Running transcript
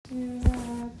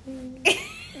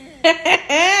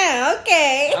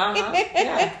Okay.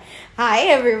 Yeah. Hi,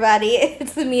 everybody.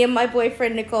 It's the Me and My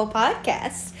Boyfriend Nicole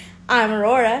podcast. I'm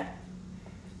Aurora.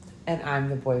 And I'm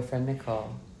the boyfriend, Nicole.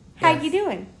 How Yes. you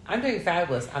doing? I'm doing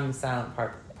fabulous. I'm the silent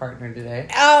partner today.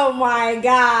 Oh my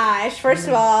gosh. First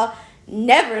of all,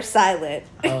 never silent.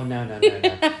 Oh, no.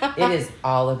 It is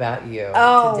all about you.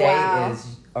 Oh, Today wow.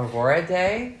 is Aurora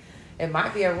Day. It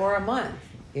might be Aurora month,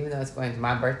 even though it's going to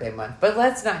my birthday month. But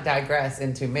let's not digress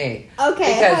into me.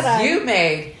 Okay, Because hold on. you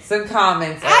made some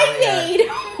comments earlier. I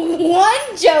made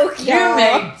one joke, You y'all.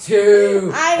 made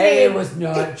two. I and made- it was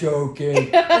not joking.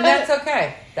 And that's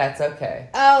okay. That's okay.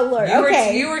 Oh, Lord.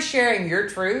 Okay. You were sharing your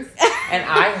truth, and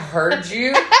I heard you,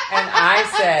 and I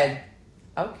said,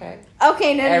 okay.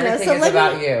 Okay, no. Everything So is let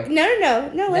about me, you.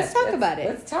 No, let's talk about it.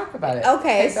 Let's talk about it.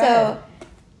 Okay, go so ahead.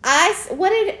 I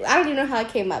don't even know how it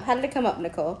came up. How did it come up,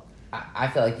 Nicole? I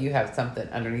feel like you have something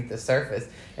underneath the surface,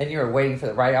 and you were waiting for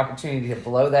the right opportunity to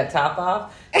blow that top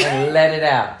off and let it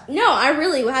out. No, how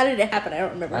did it happen? I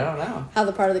don't remember. I don't know. How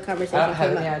the part of the conversation I don't have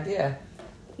came any up. idea.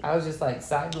 I was just like,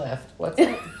 side left. What's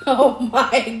up? Oh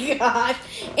my gosh.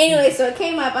 Anyway, so it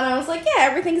came up and I was like, yeah,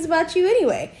 everything's about you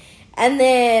anyway. And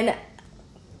then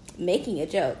making a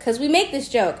joke. Because we make this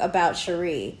joke about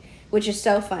Cherie, which is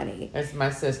so funny. It's my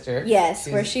sister. Yes,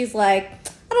 where she's like,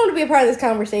 I don't want to be a part of this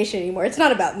conversation anymore. It's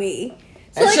not about me.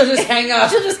 So And she'll just hang up.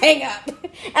 She'll just hang up.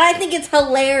 And I think it's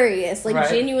hilarious. Like, Right.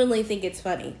 genuinely think it's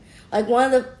funny. Like,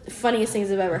 one of the funniest things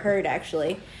I've ever heard,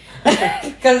 actually.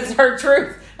 Because it's her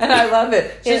truth, and I love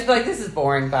it. She's Yeah. just like, this is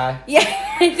boring, bye. Yeah,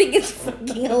 I think it's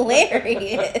fucking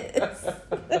hilarious.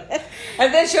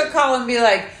 And then she'll call and be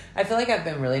like, I feel like I've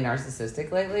been really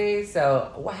narcissistic lately,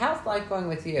 so how's life going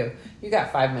with you? You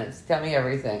got 5 minutes. Tell me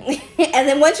everything. And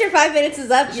then once your 5 minutes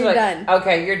is up, She's you're like, done.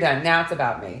 Okay, you're done. Now it's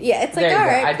about me. Yeah, it's like, There you all go.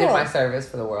 right, I did cool. my service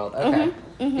for the world. Okay.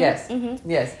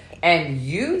 Yes. And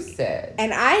you said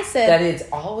And I said, that it's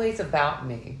always about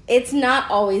me. it's not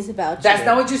always about That's you.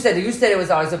 not what you said. You said it was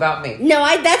always about me. No,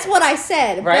 that's what I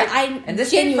said. Right? But And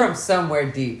this came from somewhere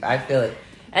deep. I feel it.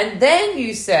 And then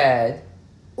you said...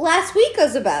 last week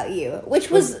was about you,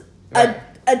 which was Right.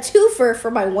 a twofer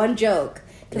for my one joke.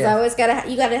 Because Yeah. I always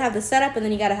you gotta have the setup and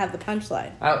then you gotta have the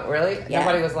punchline. Oh, really? Yeah.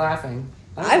 Nobody was laughing.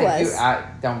 I was. I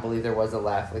don't believe there was a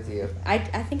laugh with you. I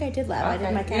think I did laugh. I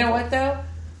did my You know what, though?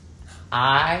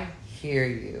 I hear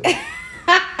you. The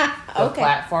Okay.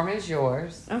 platform is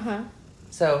yours. Uh-huh.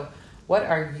 So, what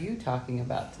are you talking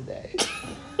about today?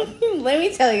 Let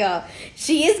me tell y'all,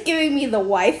 she is giving me the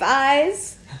wife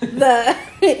eyes. The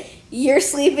you're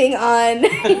sleeping on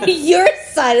your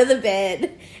side of the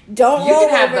bed. Don't You roll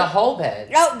can have over. the whole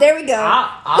bed. Oh, there we go.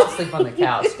 I'll sleep on the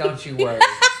couch. Don't you worry.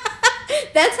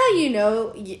 That's how you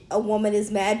know a woman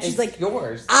is mad. She's It's like,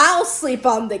 yours. I'll sleep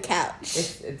on the couch.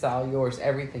 It's all yours.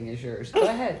 Everything is yours. Go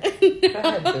ahead. Go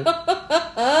ahead, boo.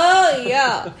 Oh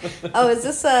yeah. Oh, is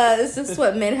this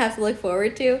what men have to look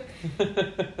forward to?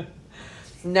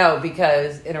 No,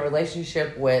 because in a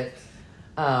relationship with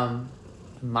my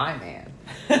man,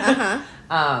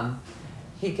 Uh-huh.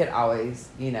 he could always,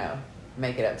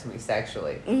 make it up to me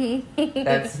sexually. Mm-hmm.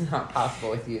 That's not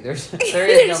possible with you. There is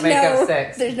no makeup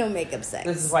sex. There's no makeup sex.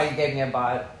 This is why you gave me a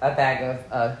bag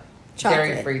of Chocolate.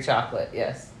 dairy-free chocolate.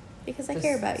 Yes, because I Just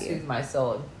care about soothe you. my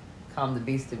soul and calm the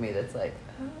beast in me. That's like,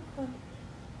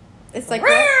 It's like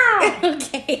Meow.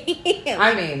 okay.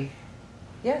 I mean,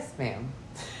 yes, ma'am.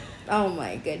 Oh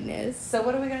my goodness. So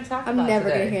what are we going to talk I'm about never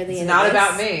today? gonna hear the It's end not of this.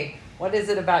 about me. What is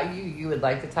it about you would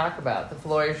like to talk about? The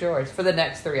floor is yours for the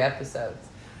next 3 episodes.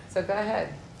 So go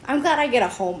ahead. I'm glad I get a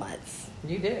whole month.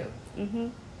 You do.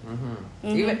 Mm-hmm.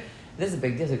 Even this is a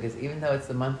big deal because even though it's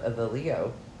the month of the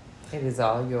Leo, it is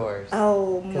all yours.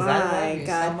 Oh 'Cause I love my you so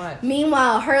god. much.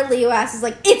 Meanwhile, her Leo ass is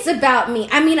like, it's about me.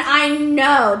 I mean, I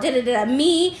know. Da-da-da.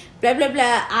 Me, blah, blah,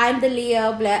 blah. I'm the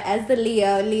Leo, blah, as the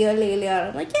Leo.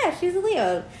 I'm like, yeah, she's a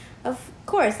Leo. Of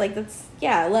course. Like,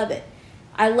 I love it.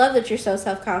 I love that you're so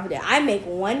self-confident. I make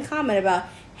one comment about,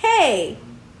 hey,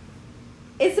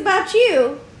 it's about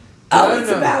you. No, It's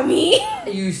no. about me.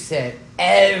 You said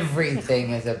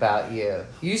everything is about you.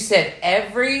 You said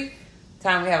every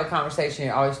time we have a conversation,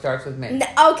 it always starts with me.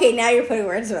 Okay, now you're putting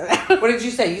words in my mouth. What did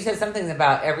you say? You said something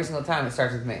about every single time it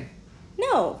starts with me.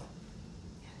 No.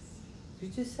 You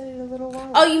just said it a little while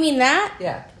ago. Oh, you mean that?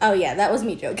 Yeah. Oh, yeah, that was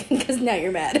me joking, because now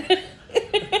you're mad.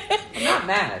 I'm not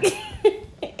mad.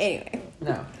 Anyway.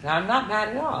 No, I'm not mad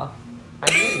at all.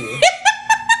 I hear you.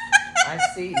 I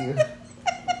see you.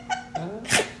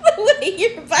 The way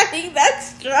you're biting that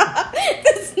straw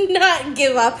does not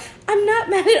give up. I'm not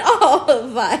mad at all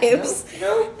vibes.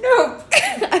 Nope.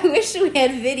 I wish we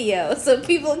had video so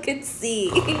people could see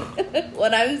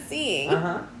what I'm seeing.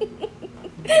 Uh-huh.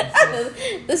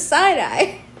 The side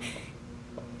eye.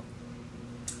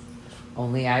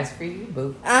 Only eyes for you,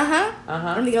 boo. Uh-huh.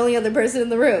 I'm the only other person in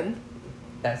the room.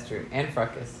 That's true. And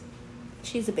Fruckus.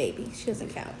 She's a baby. She doesn't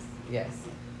count. Yes.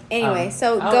 Anyway,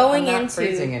 so going I'm not into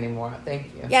freezing anymore.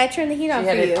 Thank you. Yeah, I turned the heat on She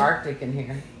for had you. it Arctic in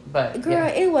here, but Girl, yeah.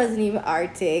 it wasn't even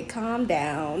Arctic. Calm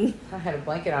down. I had a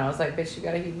blanket on. I was like, bitch, you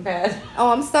got a heating pad? Oh,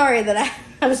 I'm sorry that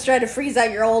I was trying to freeze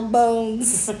out your old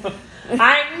bones.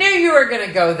 I knew you were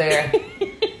gonna go there.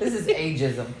 This is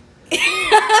ageism.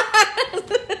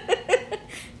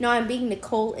 No, I'm being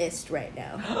Nicole-ist right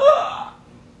now.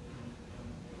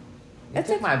 You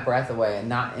took my breath away, and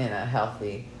not in a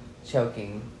healthy,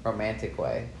 choking, romantic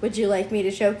way. Would you like me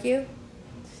to choke you?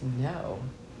 No.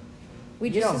 We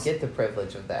You don't get the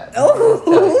privilege of that.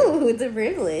 Oh, it's a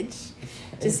privilege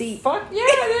to see. Fuck yeah,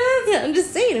 it is. Yeah, I'm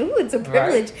just saying. Ooh, it's a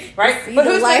privilege. Right? to see But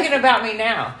the who's life- thinking about me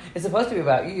now? It's supposed to be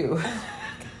about you.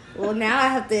 Well, now I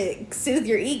have to soothe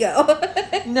your ego.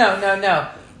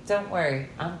 No. Don't worry.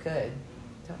 I'm good.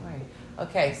 Don't worry.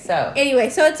 Okay, so. Anyway,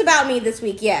 so it's about me this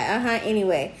week. Yeah,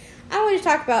 Anyway, I want to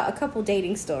talk about a couple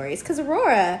dating stories because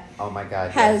Aurora Oh my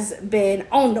God. has been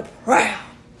on the prowl.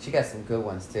 She got some good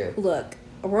ones too. Look,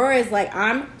 Aurora is like,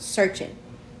 I'm searching.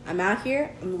 I'm out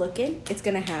here. I'm looking. It's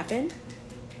going to happen.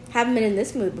 Haven't been in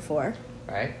this mood before.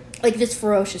 Right? Like, just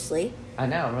ferociously. I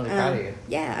know. I'm really proud of you.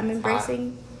 Yeah, I'm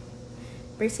embracing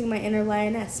my inner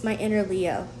lioness, my inner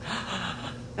Leo.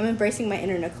 I'm embracing my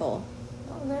inner Nicole.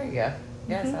 Oh, there you go.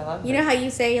 Yes, I love You know how you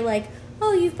say, like,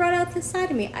 oh, you've brought out this side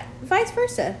of me. Vice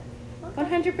versa.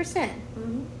 100%.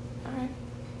 Mm-hmm. All right.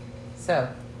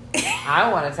 So, I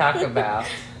want to talk about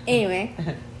Anyway.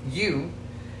 you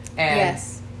and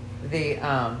Yes. the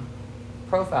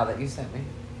profile that you sent me.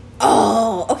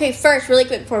 Oh, okay. First, really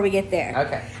quick before we get there.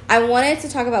 Okay. I wanted to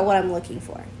talk about what I'm looking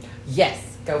for.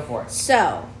 Yes, go for it.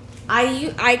 So,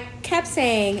 I kept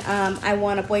saying, I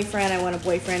want a boyfriend,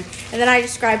 and then I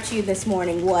described to you this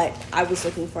morning what I was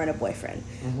looking for in a boyfriend.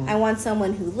 Mm-hmm. I want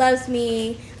someone who loves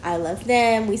me, I love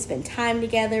them, we spend time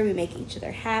together, we make each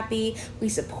other happy, we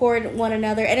support one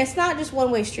another, and it's not just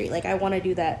one-way street. Like, I want to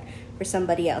do that for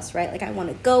somebody else, right? Like, I want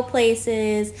to go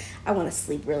places, I want to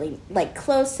sleep really, like,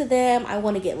 close to them, I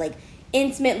want to get, like,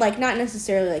 intimate, like, not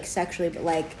necessarily, like, sexually, but,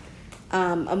 like,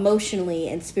 emotionally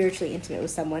and spiritually intimate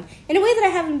with someone in a way that I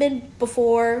haven't been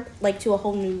before, like to a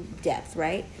whole new depth,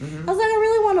 right? Mm-hmm. I was like, I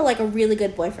really want a really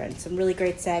good boyfriend, some really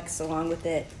great sex along with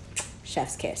it,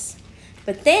 chef's kiss.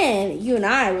 But then you and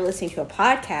I were listening to a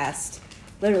podcast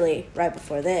literally right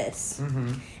before this,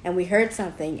 Mm-hmm. and we heard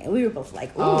something, and we were both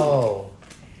like, ooh.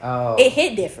 Oh. It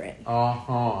hit different.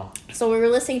 Uh-huh. So we were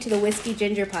listening to the Whiskey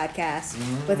Ginger podcast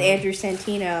with Mm-hmm. Andrew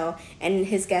Santino, and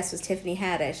his guest was Tiffany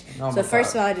Haddish. Oh So my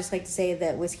first God. of all, I'd just like to say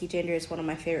that Whiskey Ginger is one of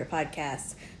my favorite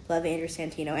podcasts. Love Andrew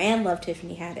Santino and love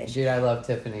Tiffany Haddish. Dude, I love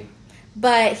Tiffany.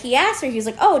 But he asked her, he was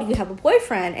like, oh, do you have a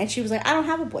boyfriend? And she was like, I don't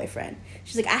have a boyfriend.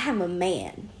 She's like, I have a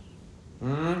man.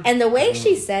 Mm-hmm. And the way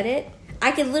she said it, I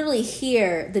could literally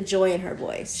hear the joy in her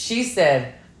voice. She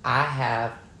said, I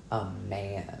have a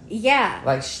man. Yeah.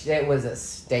 Like, it was a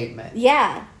statement.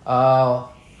 Yeah.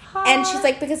 Oh. And she's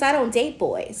like, because I don't date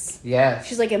boys. Yes.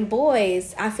 She's like, and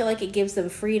boys, I feel like it gives them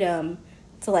freedom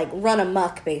to, like, run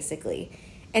amok, basically.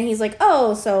 And he's like,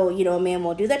 oh, so, you know, a man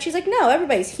won't do that? She's like, no,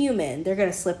 everybody's human. They're going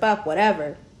to slip up,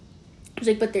 whatever. She's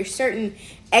like, but there's certain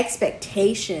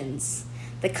expectations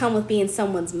that come with being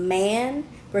someone's man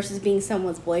versus being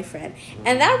someone's boyfriend.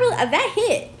 And that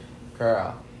hit.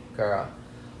 Girl.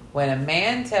 When a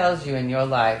man tells you in your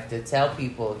life to tell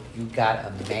people you got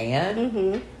a man,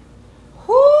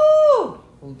 Mm-hmm.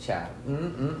 Ooh, child.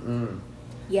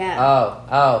 Yeah.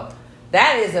 Oh.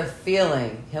 That is a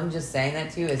feeling. Him just saying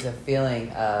that to you is a feeling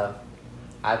of,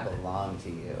 I belong to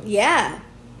you. Yeah.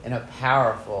 In a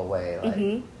powerful way. Like,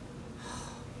 Mm-hmm.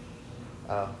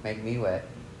 oh, make me wet.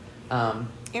 Ow,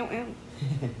 ow.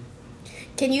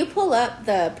 Can you pull up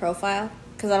the profile?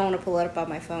 Because I don't want to pull it up on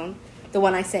my phone. The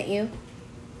one I sent you.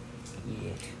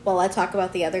 Yeah. While I talk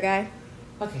about the other guy.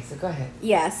 Okay, so go ahead.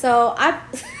 Yeah, so I've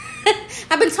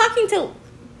been talking to,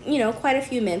 you know, quite a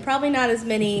few men. Probably not as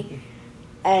many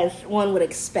as one would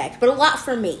expect, but a lot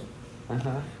for me.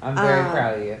 Uh-huh. I'm very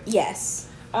proud of you. Yes.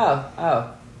 Oh.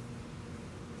 Oh.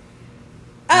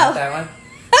 Not that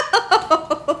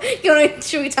one?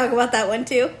 Should we talk about that one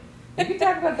too? You can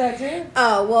talk about that too.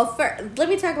 Oh, well, let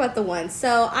me talk about the one.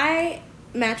 So I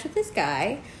matched with this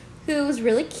guy who was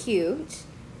really cute.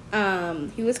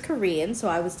 He was Korean, so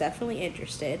I was definitely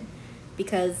interested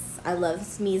because I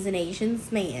love me's and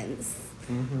Asians mans.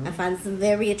 Mm-hmm. I find them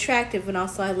very attractive, and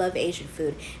also I love Asian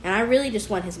food. And I really just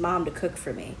want his mom to cook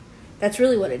for me. That's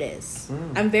really what it is.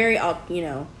 I'm very,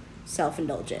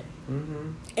 self-indulgent.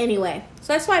 Mm-hmm. Anyway,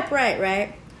 so I swipe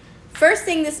right? First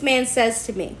thing this man says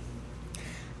to me,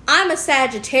 I'm a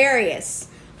Sagittarius.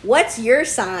 What's your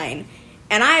sign?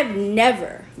 And I've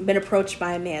never been approached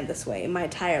by a man this way in my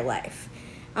entire life.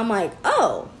 I'm like,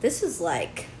 oh, this is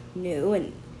like new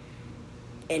and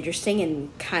interesting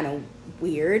and kind of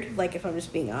weird, like if I'm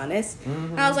just being honest.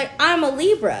 And I was like, I'm a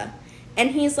Libra.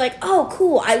 And he's like, oh,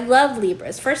 cool, I love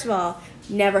Libras. First of all,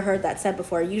 never heard that said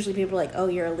before. Usually people are like, oh,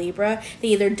 you're a Libra. They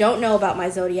either don't know about my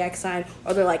zodiac sign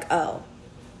or they're like, oh.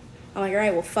 I'm like, all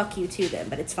right, well, fuck you too then,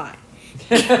 but it's fine.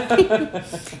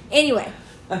 Anyway.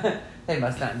 They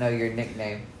must not know your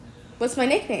nickname. What's my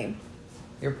nickname?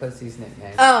 Your pussy's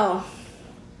nickname. Oh.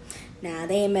 Nah,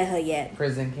 they ain't met her yet.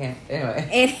 Prison camp.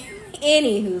 Anyway.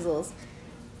 Any hoozles.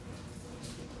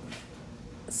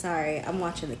 Sorry, I'm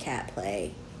watching the cat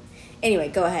play. Anyway,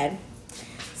 go ahead.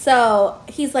 So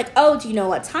he's like, oh, do you know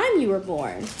what time you were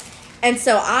born? And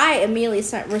so I immediately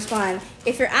respond,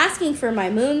 if you're asking for my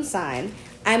moon sign,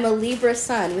 I'm a Libra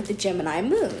sun with a Gemini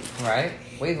moon. Right.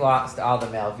 We've lost all the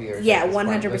male viewers. Yeah,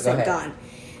 100% gone.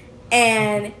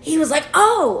 And he was like,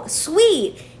 oh,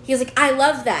 sweet. He was like, I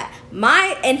love that.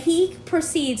 And he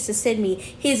proceeds to send me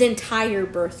his entire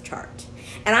birth chart.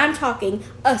 And I'm talking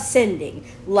ascending,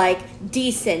 like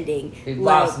descending. He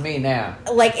lost me now.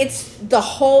 Like it's the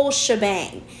whole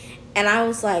shebang. And I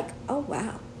was like, oh,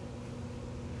 wow.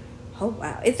 Oh,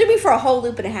 wow. It threw me for a whole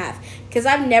loop and a half. Because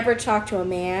I've never talked to a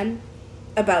man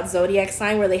about zodiac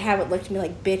sign where they haven't looked at me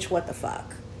like, bitch, what the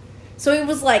fuck? So it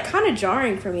was like kind of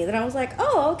jarring for me. Then I was like,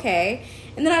 oh, okay.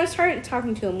 And then I started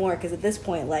talking to him more because at this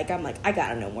point, like, I'm like, I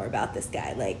gotta know more about this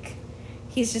guy. Like,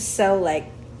 he's just so like,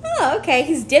 oh, okay,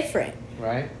 he's different.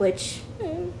 Right. Which,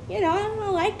 you know, I don't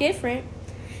know, like different.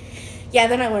 Yeah,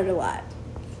 then I learned a lot.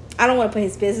 I don't want to put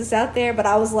his business out there, but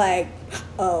I was like,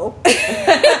 oh.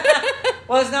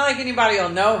 Well, it's not like anybody will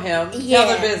know him. Yeah. Tell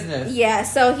their business. Yeah,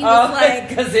 so he was like,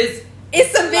 because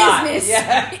it's some business.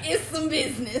 Yeah. It's some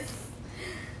business.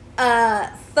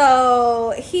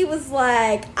 So he was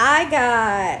like,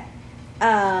 I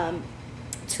got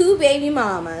 2 baby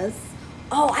mamas.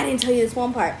 Oh, I didn't tell you this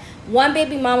one part.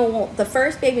 The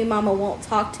first baby mama won't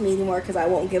talk to me anymore because I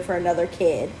won't give her another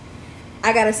kid.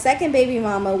 I got a second baby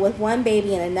mama with 1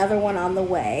 baby and another one on the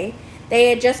way. They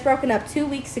had just broken up 2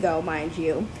 weeks ago, mind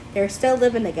you. They're still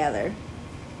living together.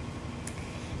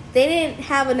 They didn't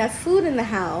have enough food in the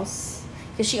house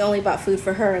because she only bought food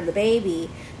for her and the baby.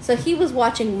 So he was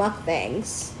watching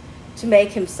mukbangs to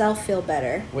make himself feel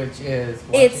better. Which is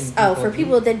for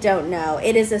people that don't know,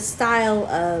 it is a style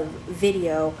of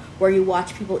video where you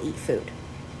watch people eat food,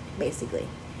 basically.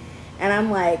 And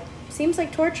I'm like, seems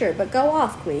like torture, but go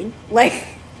off, queen. Like,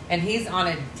 and he's on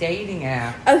a dating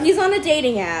app. Oh, he's on a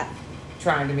dating app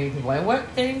trying to meet people. And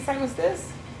what dating site was this?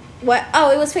 What?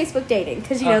 Oh, it was Facebook dating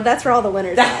because you know that's where all the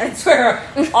winners that's where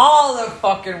all the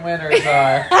fucking winners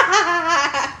are.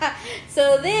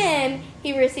 So then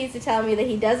he proceeds to tell me that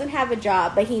he doesn't have a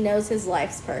job, but he knows his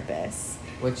life's purpose.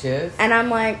 Which is? And I'm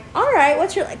like, all right,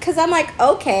 what's your... Because I'm like,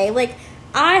 okay, like,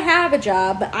 I have a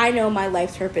job, but I know my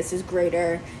life's purpose is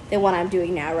greater than what I'm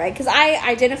doing now, right? Because I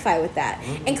identify with that.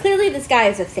 Mm-hmm. And clearly this guy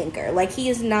is a thinker. Like, he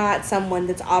is not someone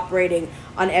that's operating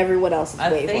on everyone else's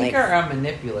wavelength. A thinker or a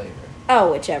manipulator?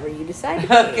 Oh, whichever you decide to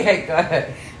be. Okay, go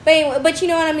ahead. But anyway, but you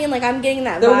know what I mean? Like, I'm getting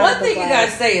that The vibe one thing of, you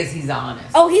gotta say is he's honest.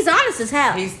 Oh, he's honest as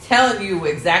hell. He's telling you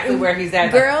exactly where he's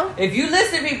at. Girl. Like, if you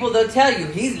listen to people, they'll tell you.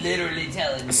 He's literally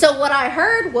telling you. So what I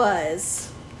heard was...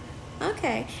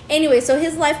 Okay. Anyway, so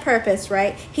his life purpose,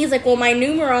 right? He's like, well, my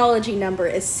numerology number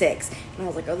is 6. And I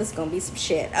was like, oh, this is going to be some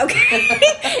shit. Okay.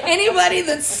 Anybody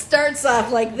that starts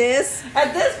off like this.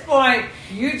 At this point,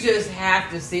 you just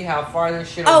have to see how far this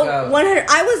shit will go. 100.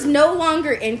 I was no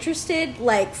longer interested,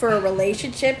 like, for a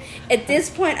relationship. At this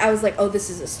point, I was like, oh, this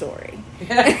is a story.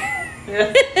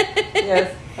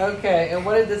 Yes. Okay. And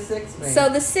what did the 6 mean? So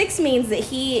the 6 means that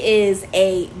he is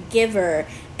a giver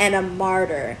and a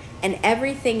martyr. And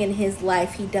everything in his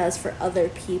life he does for other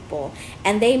people.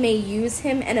 And they may use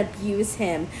him and abuse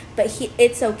him. But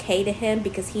it's okay to him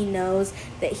because he knows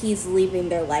that he's leaving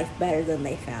their life better than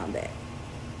they found it.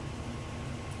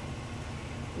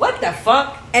 What the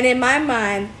fuck? And in my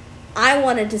mind, I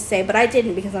wanted to say, but I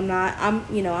didn't because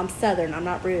I'm Southern. I'm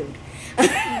not rude.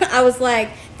 I was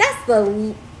like, that's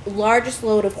the largest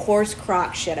load of horse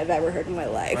crock shit I've ever heard in my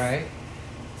life. Right.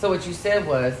 So what you said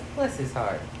was, bless his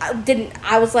heart.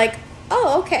 I was like,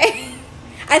 oh, okay.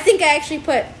 I think I actually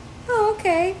put, oh,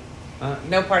 okay.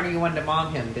 No part of you wanted to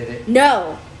mom him, did it?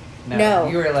 No.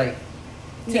 You were like,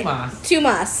 too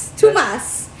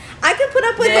mas. I could put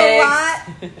up with a lot,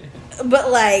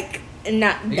 but like,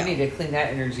 not. You need to clean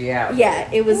that energy out. Yeah,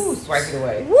 it was. Woo, swipe it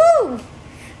away. Woo!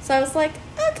 So I was like,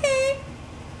 okay.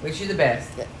 Wish you the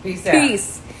best. Peace out.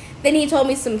 Peace. then he told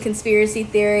me some conspiracy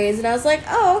theories, and I was like,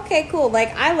 oh, okay, cool.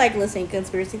 Like, I like listening to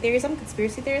conspiracy theories. I'm a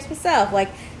conspiracy theorist myself. Like,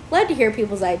 love to hear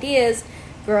people's ideas.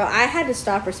 Girl, I had to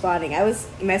stop responding. I was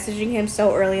messaging him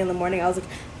so early in the morning. I was like,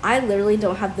 I literally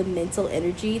don't have the mental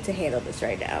energy to handle this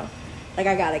right now. Like,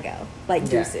 I gotta go. Like,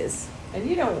 deuces. And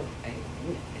you don't,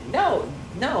 no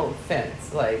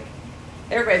offense. Like,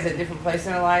 everybody's at a different place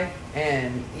in their life.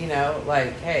 And, you know,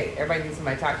 like, hey, everybody needs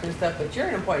somebody to talk to and stuff. But you're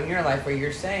at a point in your life where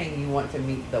you're saying you want to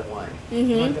meet the one.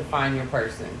 You want to find your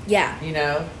person. Yeah. You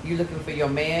know, you looking for your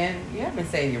man. You haven't been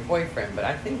saying your boyfriend, but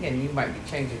I'm thinking you might be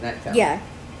changing that tone. Yeah.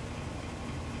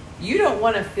 You don't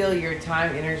want to fill your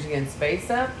time, energy, and space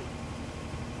up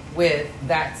with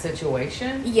that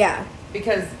situation. Yeah.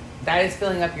 Because that is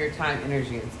filling up your time,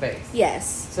 energy, and space.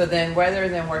 Yes. So then rather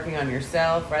than working on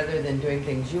yourself, rather than doing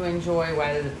things you enjoy,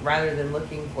 rather than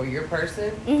looking for your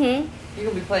person, you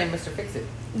can be playing Mr. Fix-It.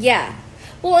 Yeah.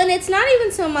 Well, and it's not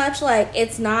even so much like,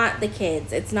 it's not the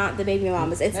kids. It's not the baby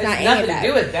mamas. It's not any of that. Nothing to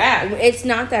do with that. It's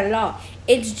not that at all.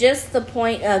 It's just the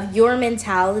point of your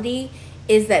mentality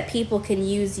is that people can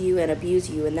use you and abuse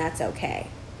you, and that's okay.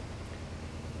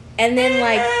 And then,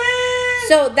 like,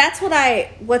 so that's what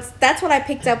I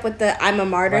picked up with the I'm a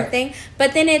martyr thing.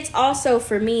 But then it's also,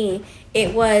 for me,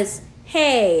 it was,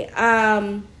 hey,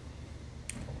 I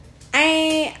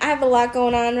have a lot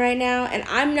going on right now, and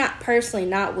I'm not personally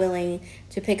not willing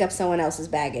to pick up someone else's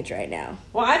baggage right now.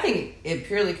 Well, I think it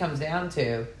purely comes down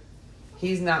to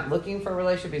he's not looking for a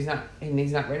relationship,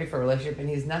 he's not ready for a relationship, and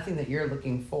he's nothing that you're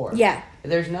looking for. Yeah.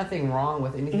 There's nothing wrong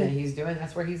with anything that he's doing.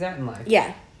 That's where he's at in life.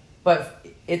 Yeah. But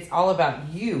it's all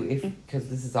about you, because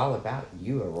this is all about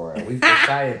you, Aurora. We've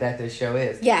decided that this show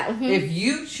is. Yeah. If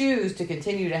you choose to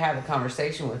continue to have a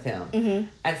conversation with him,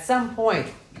 at some point,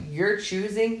 you're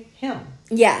choosing him.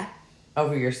 Yeah.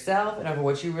 Over yourself and over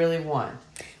what you really want.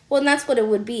 Well, and that's what it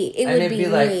would be. It would be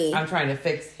like, me. I'm trying to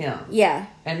fix him. Yeah.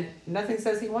 And nothing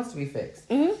says he wants to be fixed.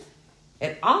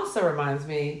 It also reminds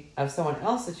me of someone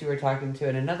else that you were talking to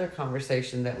in another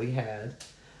conversation that we had.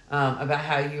 About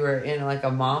how you were in like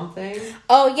a mom thing.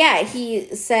 Oh yeah,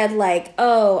 he said like,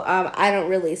 I don't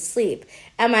really sleep,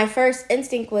 and my first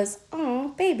instinct was,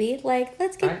 oh baby, like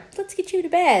let's get you to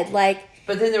bed, like.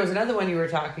 But then there was another one you were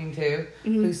talking to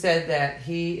who said that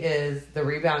he is the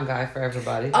rebound guy for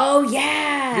everybody. Oh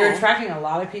yeah, you're attracting a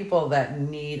lot of people that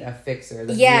need a fixer.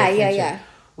 That yeah.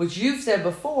 Which you've said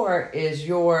before is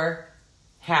your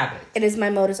habit. It is my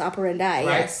modus operandi. Right?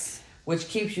 Yes. Which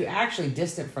keeps you actually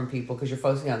distant from people because you're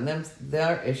focusing on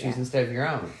their issues instead of your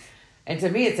own. And to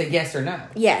me, it's a yes or no.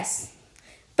 Yes.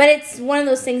 But it's one of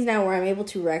those things now where I'm able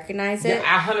to recognize it.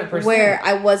 Yeah, 100%. Where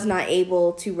I was not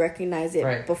able to recognize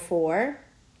it before.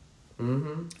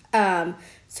 So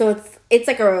it's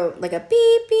like a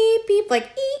beep, beep, beep, like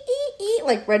ee,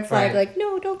 like red flag, like,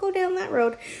 no, don't go down that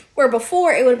road. Where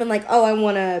before it would have been like, oh, I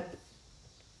want to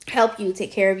help you,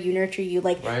 take care of you, nurture you.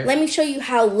 Like, let me show you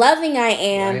how loving I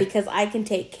am because I can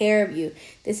take care of you.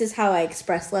 This is how I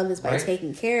express love, is by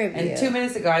taking care of you. And 2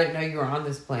 minutes ago, I didn't know you were on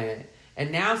this planet.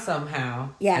 And now somehow,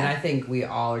 and I think we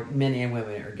all, men and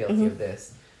women, are guilty of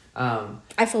this.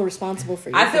 I feel responsible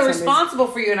for you. I feel responsible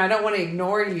for you, and I don't want to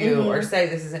ignore you or say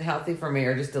this isn't healthy for me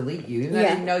or just delete you. Even though I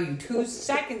didn't know you 2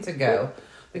 seconds ago,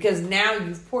 because now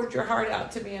you've poured your heart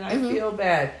out to me, and I feel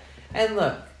bad. And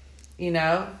look, you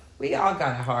know, we all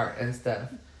got a heart and stuff.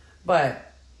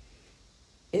 But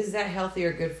is that healthy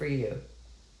or good for you?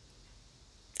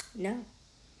 No.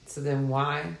 So then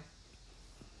why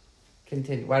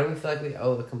continue? Why do we feel like we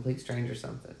owe a complete stranger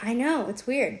something? I know, it's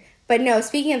weird. But no,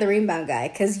 speaking of the rebound guy,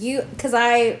 because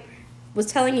I was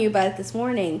telling you about it this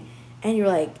morning, and you're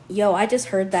like, yo, I just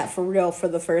heard that for real for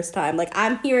the first time. Like,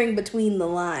 I'm hearing between the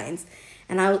lines.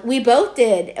 And we both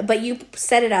did, but you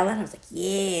said it out loud, and I was like,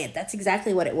 yeah, that's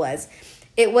exactly what it was.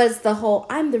 It was the whole,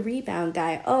 I'm the rebound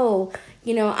guy. Oh,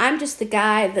 you know, I'm just the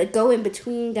guy, the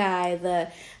go-in-between guy,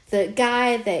 the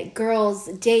guy that girls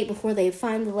date before they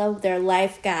find the love of their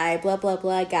life guy, blah, blah,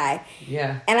 blah guy.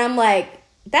 Yeah. And I'm like,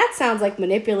 that sounds like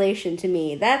manipulation to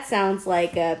me. That sounds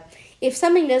like if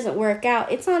something doesn't work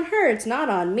out, it's on her. It's not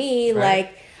on me. Right.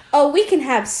 Like, oh, we can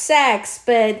have sex,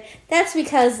 but that's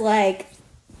because, like,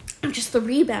 I'm just the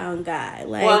rebound guy.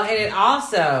 Like, well, and it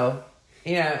also,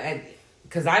 you know,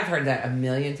 because I've heard that a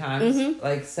million times.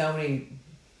 Like, so many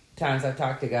times I've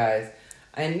talked to guys,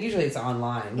 and usually it's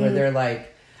online, where they're like,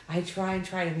 I try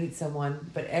to meet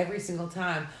someone, but every single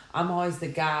time, I'm always the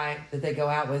guy that they go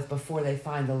out with before they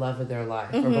find the love of their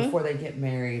life, or before they get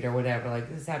married, or whatever. Like,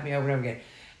 this happened over and over again.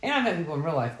 And I've met people in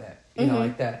real life that, you know,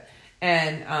 like that.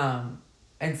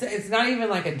 And so it's not even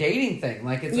like a dating thing.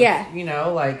 Like, it's, you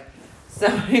know, like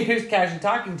somebody who's casually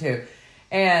talking to.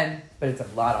 But it's a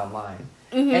lot online.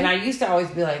 And I used to always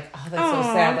be like, oh, that's so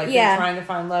sad. Like, they're trying to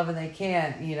find love and they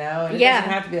can't, And it doesn't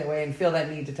have to be that way and feel that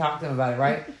need to talk to them about it,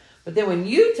 right? But then when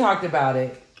you talked about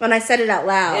it. When I said it out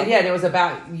loud. And it was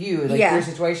about you, like your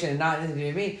situation and not anything to do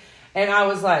with me. And I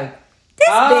was like, this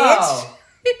bitch.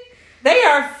 They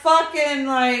are fucking,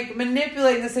 like,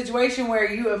 manipulating the situation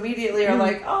where you immediately are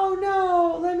like, oh,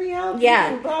 no, let me help you.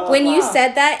 Yeah. Blah, blah, when blah. you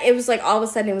said that, it was like, all of a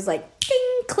sudden, it was like,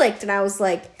 ding, clicked. And I was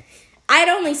like, I'd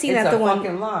only seen that the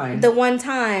one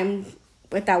time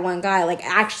with that one guy, like,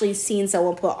 actually seen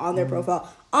someone put on their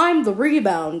profile, I'm the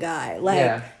rebound guy. Like,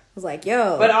 I was like,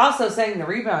 yo. But also saying the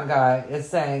rebound guy is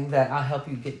saying that I'll help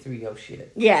you get through your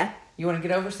shit. Yeah. You want to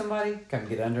get over somebody? Come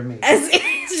get under me.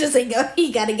 It's just like,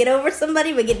 you got to get over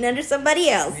somebody by getting under somebody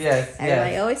else. Yes,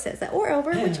 Everybody always says that. Or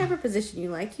over, whichever position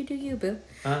you like. You do you, boo.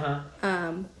 But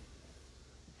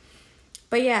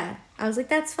yeah, I was like,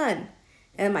 that's fun.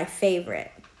 And my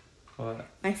favorite. What?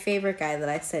 My favorite guy that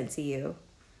I sent to you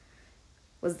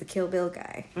was the Kill Bill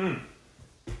guy.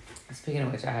 Speaking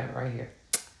of which, I have it right here.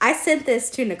 I sent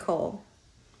this to Nicole.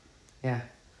 Yeah.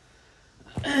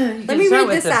 Let me read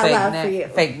this out loud for you.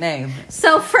 Fake name.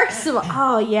 So first of all,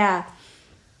 oh yeah.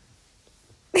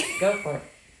 Go for it.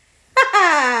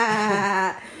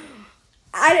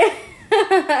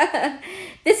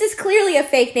 This is clearly a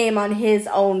fake name on his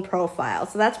own profile,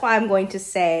 so that's why I'm going to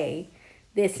say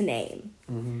this name.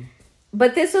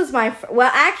 But this was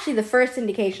actually the first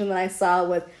indication that I saw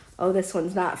was, oh, this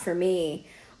one's not for me,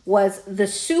 was the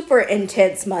super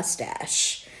intense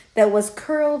mustache that was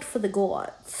curled for the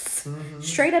gods,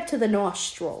 straight up to the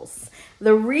nostrils.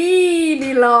 The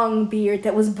really long beard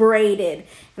that was braided.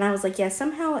 And I was like, yeah,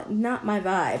 somehow not my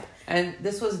vibe. And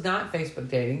this was not Facebook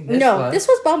dating. This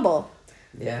was Bumble.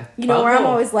 Yeah. Bumble, where I'm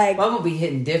always like... Bumble be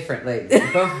hitting different lately.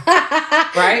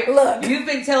 Right? Look. You've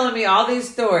been telling me all these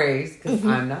stories, because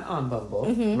I'm not on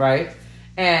Bumble, right?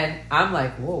 And I'm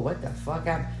like, whoa, what the fuck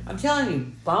happened? I'm telling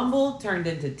you, Bumble turned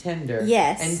into Tinder.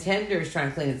 Yes. And Tinder is trying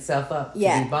to clean itself up to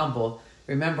be Bumble.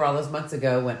 Remember all those months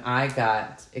ago when I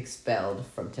got expelled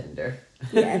from Tinder?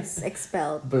 Yes,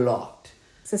 expelled. Blocked.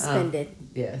 Suspended.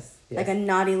 Yes. Like a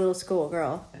naughty little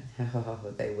schoolgirl. Oh,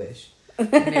 they wish.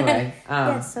 Anyway.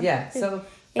 So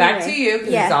back to you,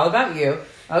 because it's all about you.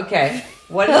 Okay.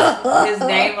 What is his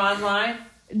name online?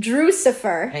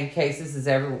 Drucifer. In case this is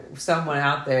someone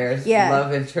out there's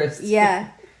love interest.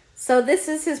 Yeah. So this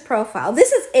is his profile.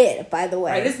 This is it, by the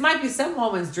way. Right, this might be some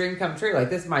woman's dream come true. Like,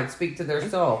 this might speak to their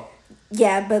soul.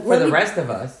 Yeah, but For the rest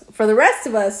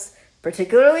of us,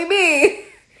 particularly me.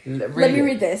 Let me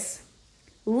read this.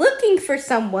 Looking for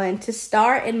someone to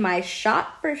star in my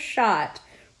shot-for-shot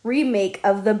remake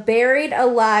of the buried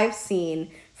alive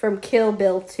scene from Kill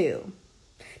Bill 2.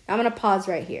 Now, I'm going to pause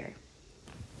right here.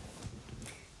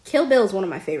 Kill Bill is one of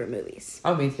my favorite movies.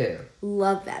 Oh, me too.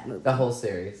 Love that movie. The whole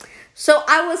series. So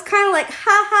I was kind of like,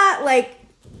 haha, like,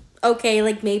 okay,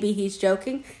 like maybe he's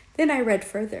joking. Then I read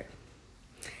further.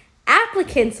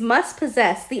 Applicants must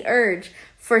possess the urge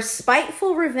for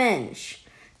spiteful revenge.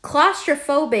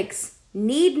 Claustrophobics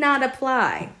need not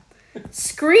apply.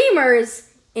 Screamers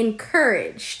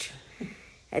encouraged.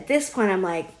 At this point, I'm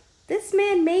like, this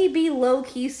man may be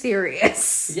low-key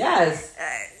serious. Yes.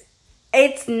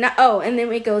 It's not. Oh, and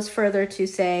then it goes further to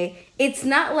say, it's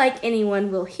not like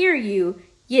anyone will hear you,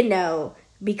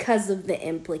 because of the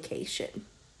implication.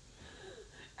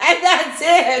 And that's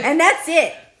it.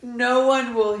 it. No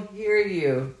one will hear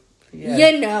you.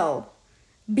 Yes.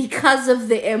 Because of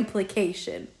the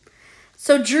implication.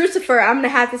 So, Drucifer, I'm going to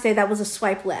have to say that was a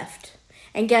swipe left.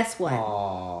 And guess what?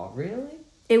 Aw, really?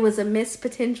 It was a missed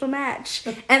potential match.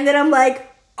 And then I'm like,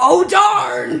 oh,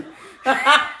 darn.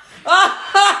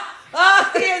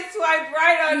 Oh, he had swiped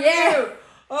right on you.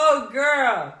 Oh,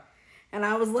 girl. And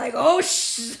I was like, oh,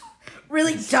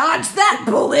 really dodged that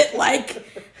bullet. Like,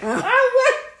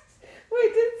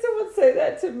 Wait, didn't someone say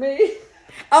that to me?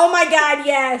 Oh, my God,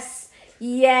 yes.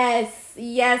 Yes,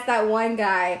 that one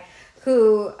guy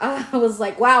who was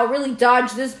like, wow, really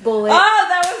dodged this bullet. Oh,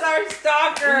 that was our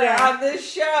stalker on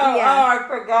this show. Yeah. Oh, I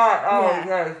forgot. Oh,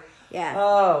 yes. Yeah.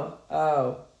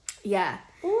 Oh. Yeah.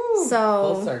 Ooh,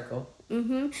 so full circle.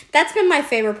 That's been my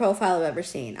favorite profile I've ever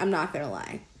seen. I'm not going to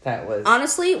lie. That was...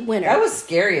 Honestly, winner. That was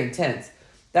scary intense.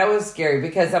 That was scary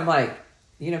because I'm like,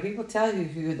 people tell you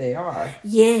who they are.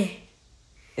 Yeah.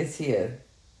 Is he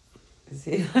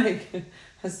like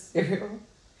a serial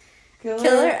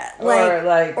killer?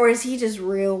 Or is he just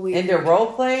real weird? Into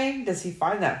role playing? Does he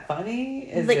find that funny?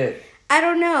 Is it? I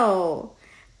don't know.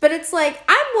 But it's like,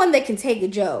 I'm one that can take a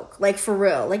joke. Like, for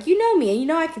real. Like, you know me, and you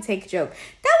know I can take a joke.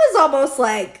 That was almost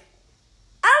like,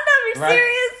 I don't know if you're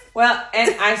serious. Well,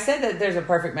 and I said that there's a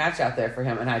perfect match out there for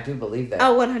him, and I do believe that.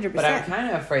 Oh, 100%. But I'm kind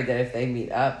of afraid that if they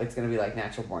meet up, it's going to be like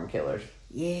natural born killers.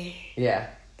 Yeah. Yeah.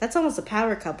 That's almost a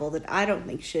power couple that I don't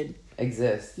think should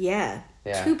exist. Yeah.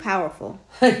 Yeah. Too powerful.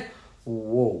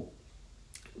 Whoa.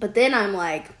 But then I'm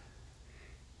like,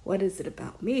 what is it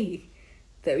about me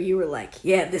that you were like,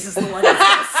 yeah, this is the one that's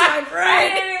going to swipe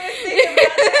right? I didn't even think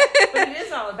about that. But it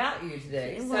is all about you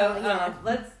today. Well, So yeah.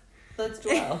 let's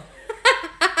dwell.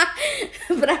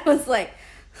 But I was like,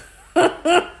 what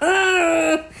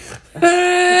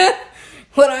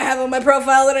do I have on my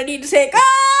profile that I need to take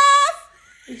off?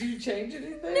 Did you change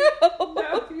anything?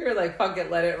 No. You were like, fuck it,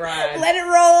 let it ride. Let it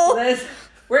roll.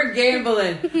 We're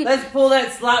gambling. Let's pull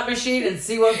that slot machine and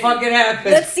see what fucking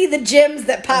happens. Let's see the gems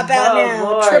that pop out now.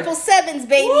 Lord. 777s,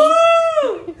 baby.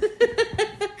 Woo!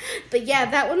 But yeah,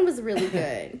 that one was really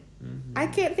good. Mm-hmm. I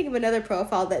can't think of another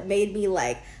profile that made me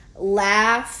like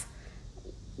laugh,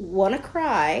 want to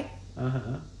cry,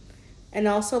 and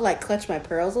also like clutch my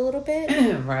pearls a little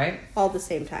bit. Right? All at the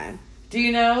same time. Do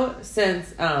you know,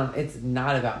 since it's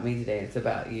not about me today, it's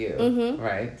about you,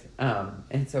 right?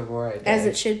 It's Aurora Day. As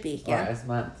it should be, yeah. Or as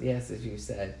month, yes, as you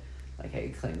said. Like how you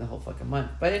claim the whole fucking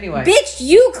month. But anyway. Bitch,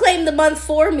 you claimed the month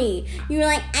for me. You were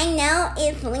like, I know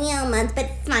it's Leo month, but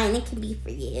it's fine. It can be for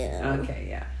you. Okay,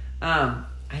 yeah.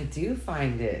 I do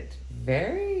find it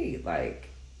very, like,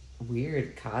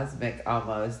 weird, cosmic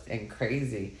almost, and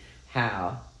crazy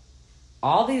how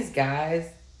all these guys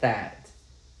that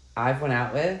I've went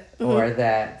out with or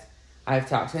that I've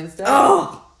talked to and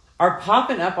stuff are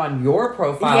popping up on your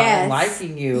profile and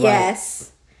liking you. Yes. Like,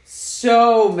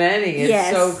 so many. It's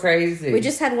so crazy. We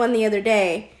just had one the other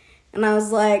day, and I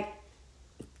was like,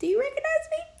 do you recognize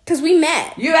me? Because we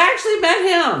met. You actually met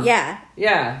him. Yeah.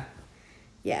 Yeah.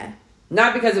 Yeah.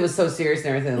 Not because it was so serious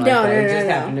and everything like that. It just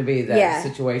happened to be that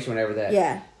situation, whatever that.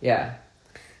 Yeah. Yeah.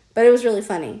 But it was really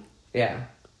funny. Yeah.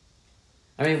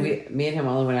 I mean, me and him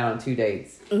only went out on 2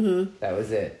 dates. Mm-hmm. That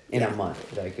was it. In a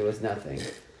month. Like, it was nothing.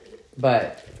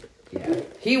 But, yeah.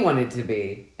 He wanted to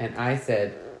be, and I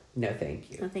said, no,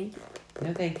 thank you. No, thank you.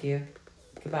 No, thank you.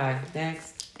 Goodbye.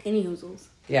 Next. Any hoozles.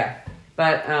 Yeah.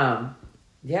 But,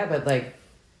 but, like,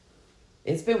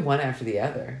 it's been one after the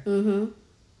other. Mm-hmm.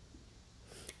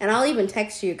 And I'll even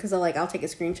text you, because I'll take a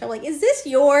screenshot. Like, is this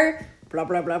your blah,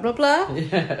 blah, blah, blah, blah?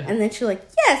 Yeah. And then she's like,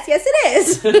 yes, it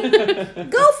is.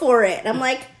 Go for it. And I'm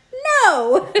like,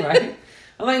 no. Right?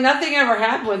 I'm like, nothing ever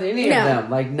happened with any of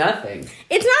them. Like, nothing.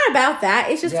 It's not about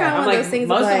that. It's just kind of one of those things.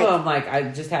 Most of them, like, I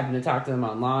just happened to talk to them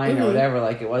online or whatever.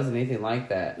 Like, it wasn't anything like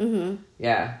that. Mm-hmm.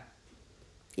 Yeah.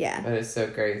 Yeah. But it's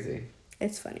so crazy.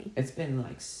 It's funny. It's been,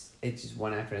 like, it's just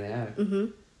one after the other. Mm-hmm.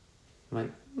 I'm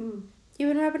like,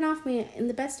 You've been rubbing off me in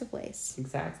the best of ways.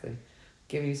 Exactly.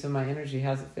 Giving you some of my energy.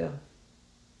 How's it feel?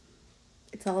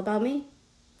 It's all about me.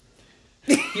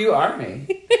 You are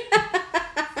me.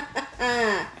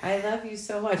 I love you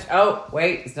so much. Oh,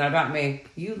 wait. It's not about me.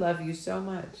 You love you so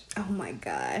much. Oh, my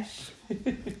gosh.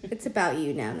 It's about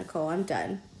you now, Nicole. I'm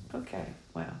done. Okay.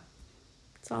 Wow.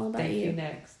 It's all about Thank you. you.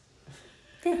 Next.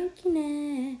 Thank you,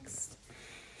 next.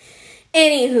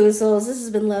 Any hoozles, this has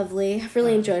been lovely. I've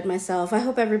really enjoyed myself. I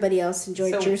hope everybody else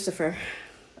enjoyed Jucifer.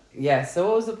 Yeah, so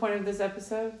what was the point of this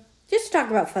episode? Just to talk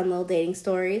about fun little dating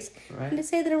stories. Right. And to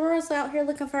say that Aurora's out here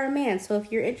looking for a man. So if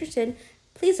you're interested,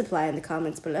 please apply in the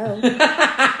comments below.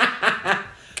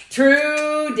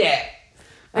 True dat.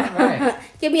 All right.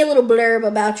 Give me a little blurb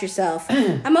about yourself.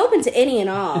 I'm open to any and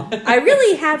all. I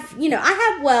really have,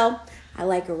 I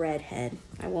like a redhead.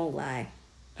 I won't lie.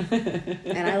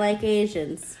 And I like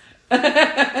Asians. And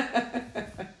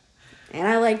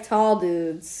I like tall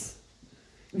dudes.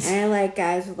 And I like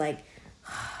guys with like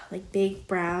big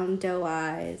brown doe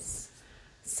eyes,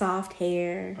 soft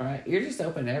hair. All right. You're just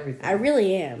open to everything. I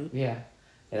really am. Yeah.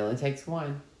 It only takes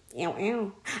one. Ow,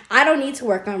 ow. I don't need to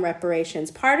work on reparations.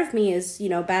 Part of me is,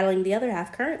 battling the other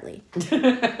half currently.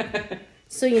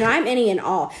 So, I'm any and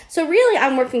all. So really,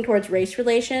 I'm working towards race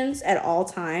relations at all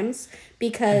times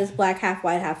because black half,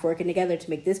 white half working together to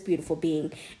make this beautiful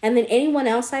being. And then anyone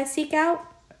else I seek out,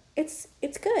 it's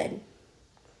good.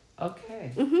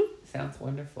 Okay. Sounds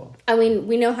wonderful. I mean,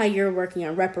 we know how you're working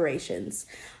on reparations.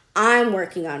 I'm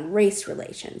working on race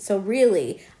relations. So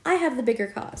really, I have the bigger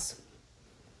cause.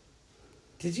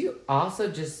 Did you also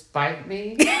just spite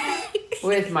me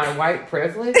with my white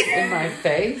privilege in my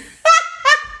face?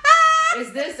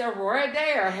 Is this Aurora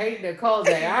Day or Hey Nicole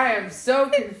Day? I am so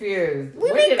confused.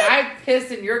 When did I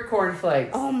piss in your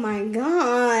cornflakes? Oh my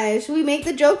gosh. We make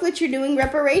the joke that you're doing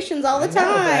reparations all the time. But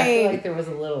I feel like there was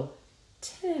a little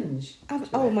tinge.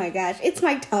 Oh my gosh. It's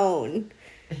my tone.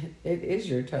 It is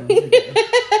your tone today.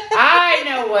 I I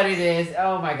know what it is.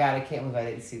 Oh my God, I can't believe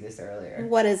I didn't see this earlier.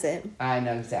 What is it? I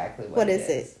know exactly what is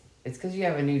it. It's because you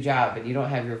have a new job and you don't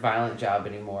have your violent job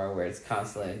anymore where it's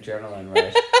constantly adrenaline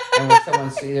rush. And where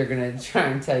someone's either going to try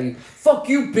and tell you, fuck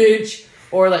you, bitch,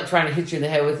 or like trying to hit you in the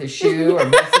head with a shoe or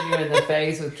messing you in the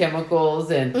face with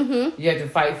chemicals, and you have to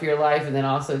fight for your life, and then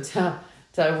also tell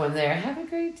everyone there, have a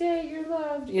great day, you're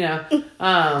loved, you know.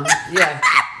 Yeah.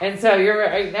 And so you're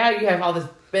right now, you have all this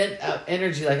bent up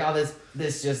energy, like all this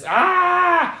just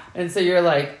and so you're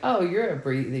like, oh, you're a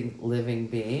breathing, living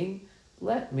being.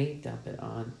 Let me dump it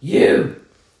on you.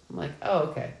 I'm like, oh,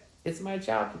 okay. It's my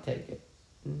job to take it.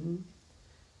 Mm-hmm.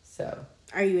 So.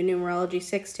 Are you in numerology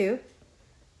 6 too?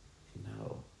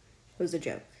 No. It was a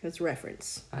joke. It was a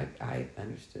reference. I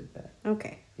understood that.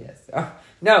 Okay. Yes. Oh,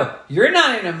 no, you're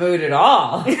not in a mood at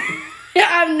all.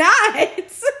 I'm not.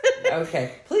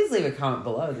 Okay. Please leave a comment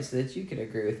below so that you can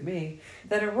agree with me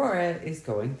that Aurora is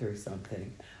going through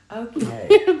something.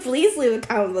 Okay. Please leave a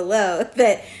comment below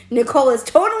that Nicole is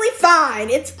totally fine.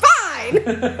 It's fine.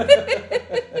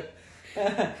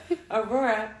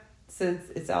 Aurora, since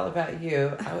it's all about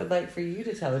you, I would like for you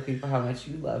to tell the people how much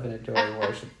you love and adore and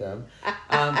worship them.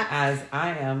 As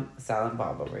I am Silent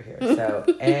Bob over here. So,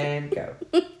 and go.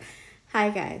 Hi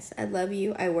guys. I love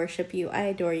you. I worship you. I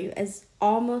adore you as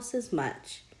almost as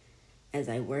much as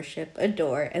I worship,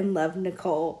 adore, and love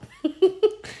Nicole.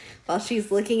 While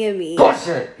she's looking at me.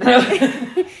 Bullshit!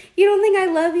 You don't think I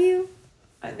love you?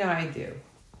 No, I do.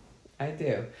 I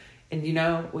do. And you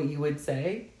know what you would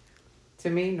say to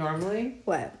me normally?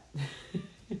 What?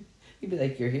 You'd be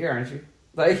like, you're here, aren't you?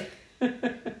 Like, the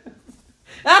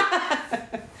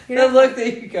not look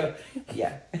that you go,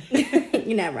 yeah.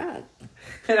 You're not wrong.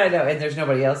 And I know, and there's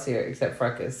nobody else here except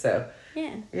Fruckus, so.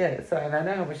 Yeah. Yeah, so, and I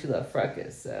know how much you love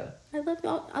Fruckus, so. I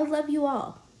love you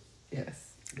all.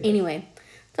 Yes. Anyway,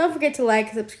 don't forget to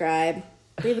like, subscribe,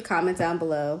 leave a comment down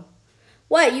below.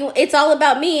 What? It's all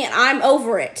about me and I'm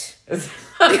over it. Give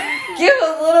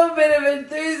a little bit of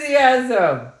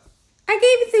enthusiasm. I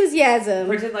gave enthusiasm.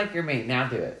 Pretend like you're me. Now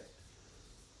do it.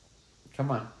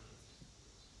 Come on.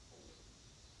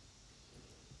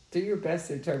 Do your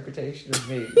best interpretation of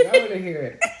me. I want to hear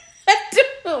it.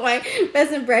 My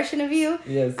best impression of you?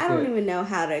 Yes. I don't even know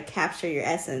how to capture your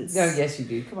essence. No, yes you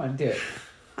do. Come on, do it.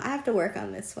 I have to work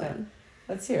on this one.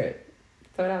 Let's hear it.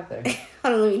 Throw it out there.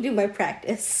 Hold on, let me do my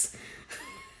practice.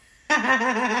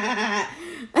 And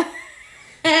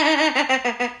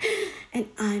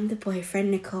I'm the boyfriend,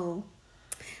 Nicole.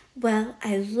 Well,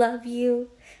 I love you.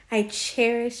 I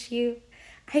cherish you.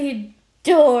 I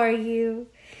adore you.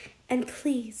 And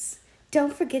please,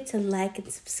 don't forget to like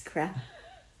and subscribe.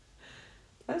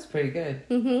 That's pretty good.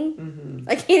 Mm-hmm. Mm-hmm.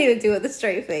 I can't even do it with a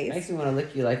straight face. Makes me want to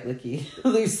lick you like Licky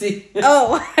Lucy.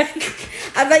 Oh, I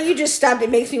thought you just stopped. It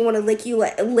makes me want to lick you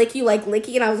like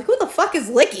Licky, and I was like, who the fuck is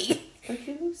Licky?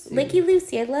 Licky Lucy. Licky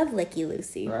Lucy. I love Licky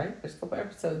Lucy. Right? There's a couple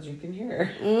episodes you can hear.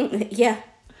 Yeah.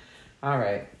 All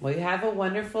right. Well, you have a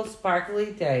wonderful,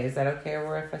 sparkly day. Is that okay,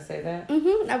 Aurora, if I say that?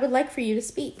 Mm-hmm. I would like for you to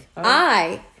speak. Oh.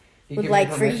 I would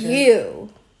like for you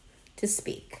to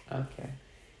speak. Okay.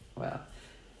 Well,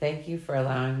 thank you for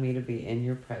allowing me to be in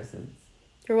your presence.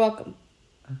 You're welcome.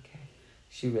 Okay.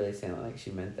 She really sounded like she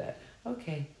meant that.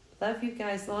 Okay. Love you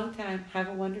guys. Long time. Have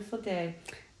a wonderful day.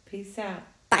 Peace out.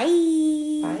 Bye.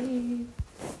 Bye.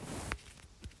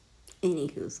 Any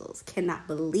hoozles. Cannot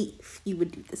believe you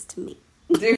would do this to me.